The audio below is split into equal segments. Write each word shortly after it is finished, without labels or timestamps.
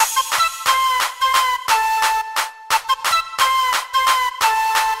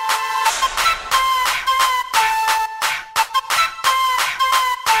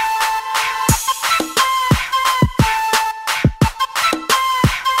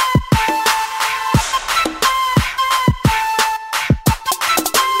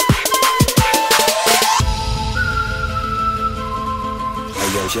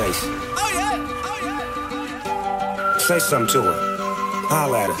Jace. Oh yeah, oh yeah. Say something to her.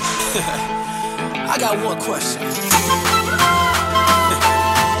 Holla at her. I got one question.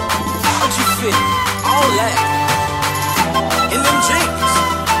 How'd you fit all that in them jeans?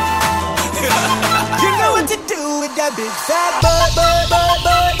 You know what to do with that big fat butt.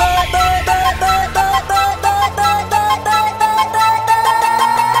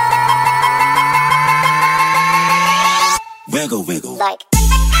 Wiggle, wiggle. Like.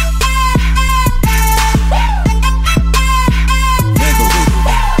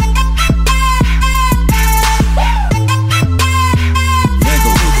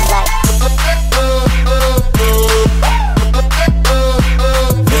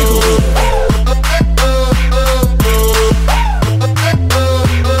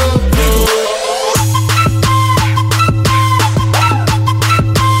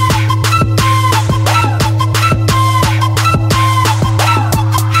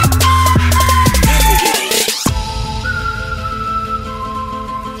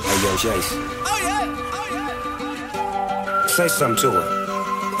 Jace. Oh yeah, oh yeah. Say something to her.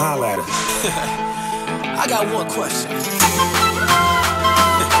 Holla at her. I got one question.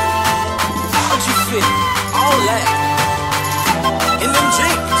 How'd you fit all that in them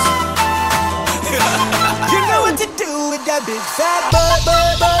jeans? You know what to do with that big fat butt.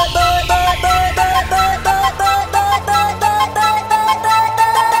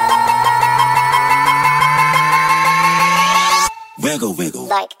 Wiggle, wiggle.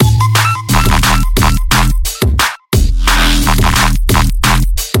 Like.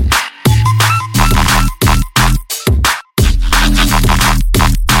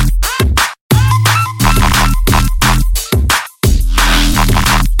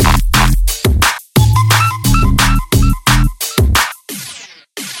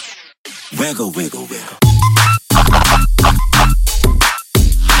 Wiggle, wiggle, wiggle.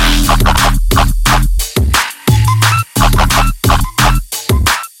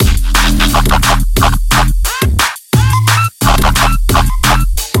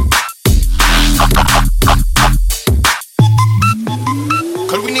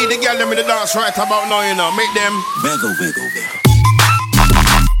 Cause we need the girl them in the dance right about now, you know. Make them wiggle, wiggle, wiggle.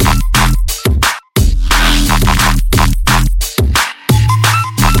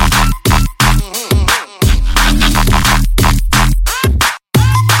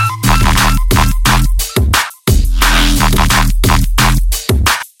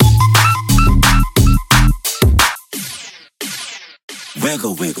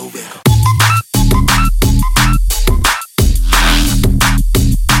 Wiggle, wiggle, wiggle.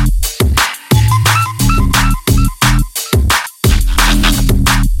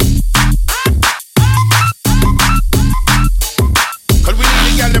 Cause we need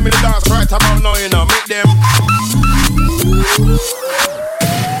the girl them in the dance right about now, you know. Make them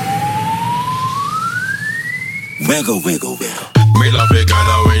wiggle, wiggle, wiggle. Me love it,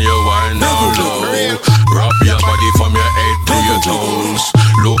 girl, when you wind down low. Wrap your body from your head to your toes.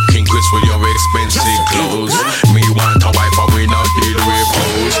 Looking crisp with your expensive clothes. Me want a wife, but we not deal with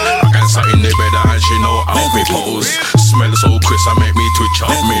pose. I can sit in the bed and she know how we pose. Smell so crisp, I make me twitch up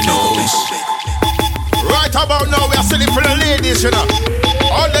me nose. right about now. We are selling for the ladies, you know.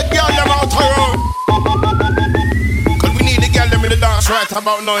 All the girls them out around. Cause we need the girls them in the dance right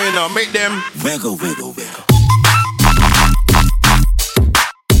about now, you know. Make them wiggle, wiggle, wiggle.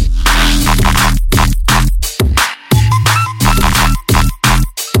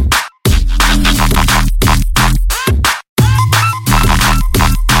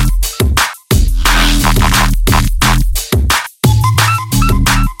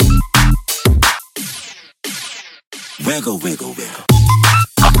 Wiggle, wiggle, wiggle.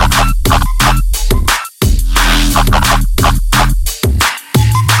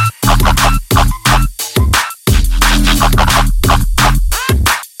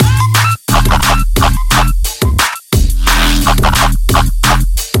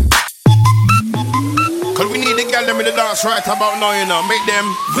 cause we need the girl them in the dance right about now, you know. Make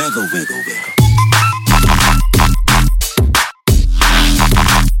them Wiggle, wiggle, wiggle.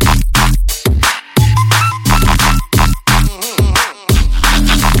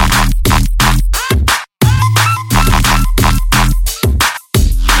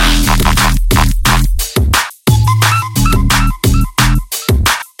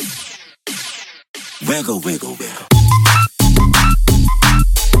 Wiggle, wiggle, wiggle.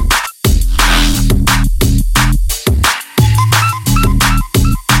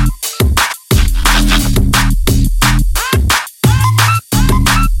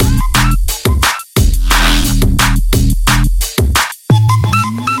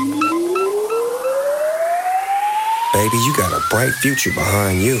 baby, you got a bright future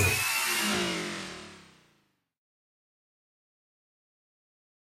behind you.